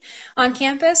committee on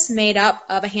campus made up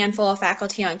of a handful of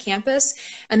faculty on campus,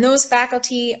 and those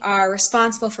faculty are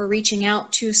responsible for reaching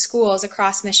out to schools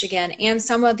across Michigan and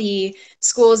some of the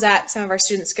schools that some of our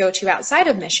students go to outside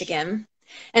of Michigan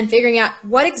and figuring out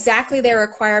what exactly their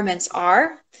requirements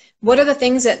are. What are the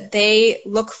things that they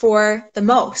look for the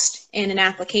most in an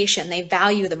application, they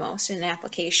value the most in an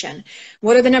application?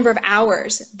 What are the number of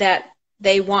hours that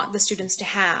they want the students to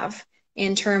have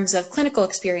in terms of clinical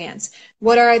experience?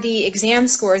 What are the exam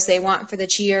scores they want for the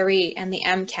GRE and the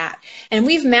MCAT? And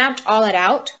we've mapped all that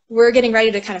out. We're getting ready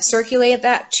to kind of circulate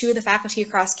that to the faculty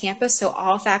across campus, so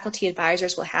all faculty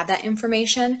advisors will have that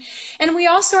information. And we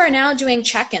also are now doing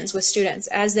check-ins with students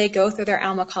as they go through their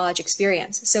Alma College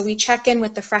experience. So we check in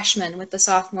with the freshmen, with the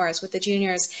sophomores, with the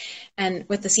juniors, and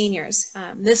with the seniors.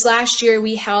 This last year,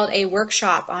 we held a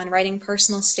workshop on writing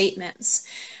personal statements.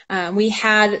 We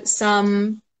had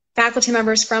some faculty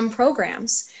members from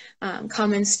programs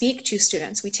come and speak to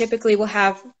students. We typically will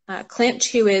have Clint,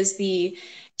 who is the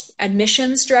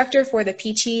admissions director for the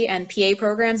PT and PA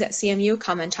programs at CMU,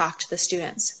 come and talk to the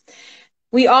students.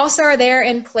 We also are there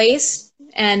in place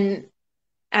and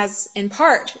as in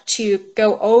part to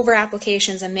go over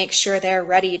applications and make sure they're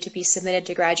ready to be submitted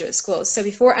to graduate schools. So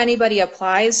before anybody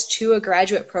applies to a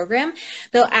graduate program,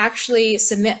 they'll actually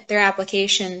submit their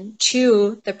application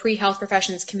to the Pre-Health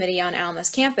Professions Committee on Alma's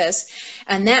campus,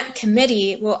 and that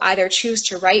committee will either choose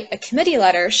to write a committee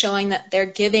letter showing that they're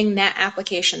giving that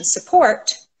application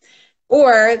support,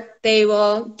 or they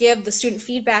will give the student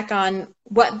feedback on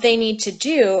what they need to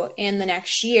do in the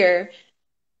next year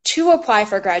to apply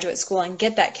for graduate school and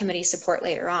get that committee support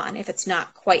later on if it's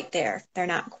not quite there. They're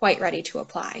not quite ready to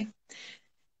apply.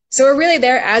 So we're really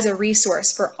there as a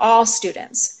resource for all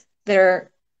students that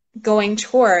are going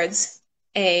towards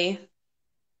a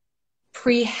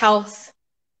pre-health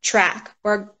track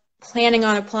or planning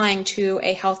on applying to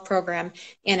a health program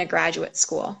in a graduate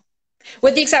school.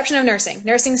 With the exception of nursing.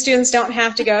 Nursing students don't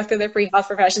have to go through the Pre-Health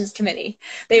Professions Committee.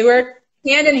 They work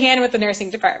hand in hand with the nursing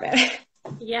department.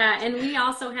 Yeah, and we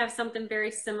also have something very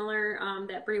similar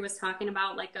that Bree was talking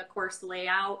about, like a course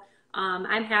layout.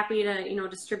 I'm happy to,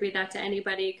 distribute that to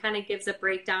anybody. It kind of gives a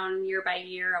breakdown year by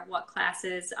year of what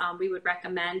classes we would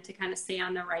recommend to kind of stay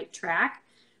on the right track.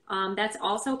 That's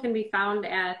also can be found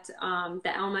at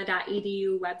the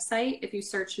alma.edu website. If you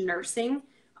search nursing,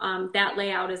 that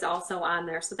layout is also on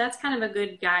there. So that's kind of a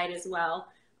good guide as well.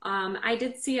 I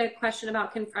did see a question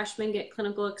about, can freshmen get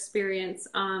clinical experience?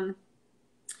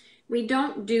 We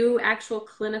don't do actual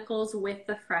clinicals with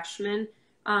the freshmen.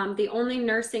 The only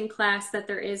nursing class that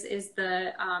there is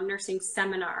the nursing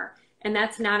seminar, and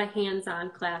that's not a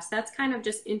hands-on class. That's kind of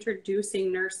just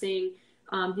introducing nursing,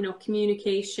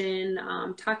 communication,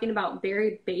 talking about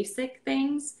very basic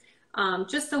things,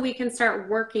 just so we can start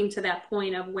working to that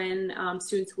point of when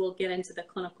students will get into the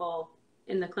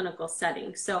clinical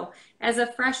setting. So as a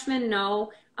freshman,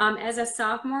 no. As a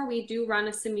sophomore, we do run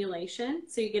a simulation.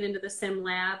 So you get into the sim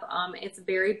lab. It's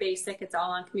very basic. It's all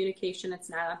on communication.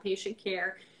 It's not on patient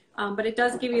care. But it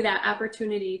does give you that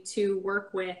opportunity to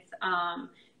work with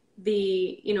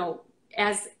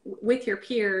as with your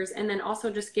peers, and then also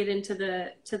just get into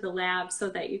the lab so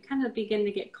that you kind of begin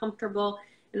to get comfortable,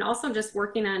 and also just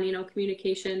working on,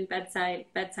 communication, bedside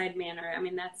manner. I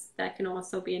mean, that can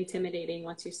also be intimidating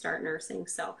once you start nursing.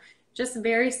 So just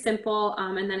very simple.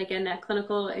 And then again, that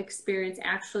clinical experience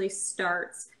actually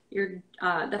starts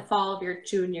the fall of your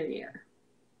junior year.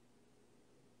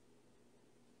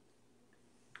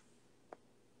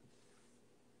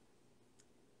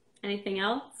 Anything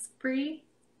else, Bree?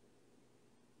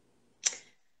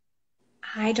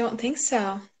 I don't think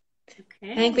so.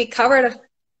 Okay. I think we covered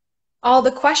all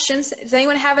the questions. Does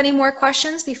anyone have any more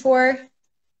questions before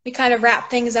we kind of wrap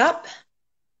things up?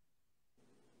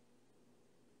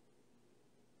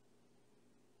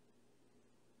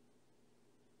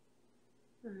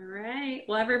 All right.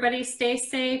 Well, everybody stay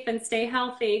safe and stay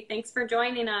healthy. Thanks for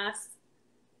joining us.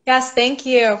 Yes, thank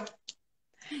you.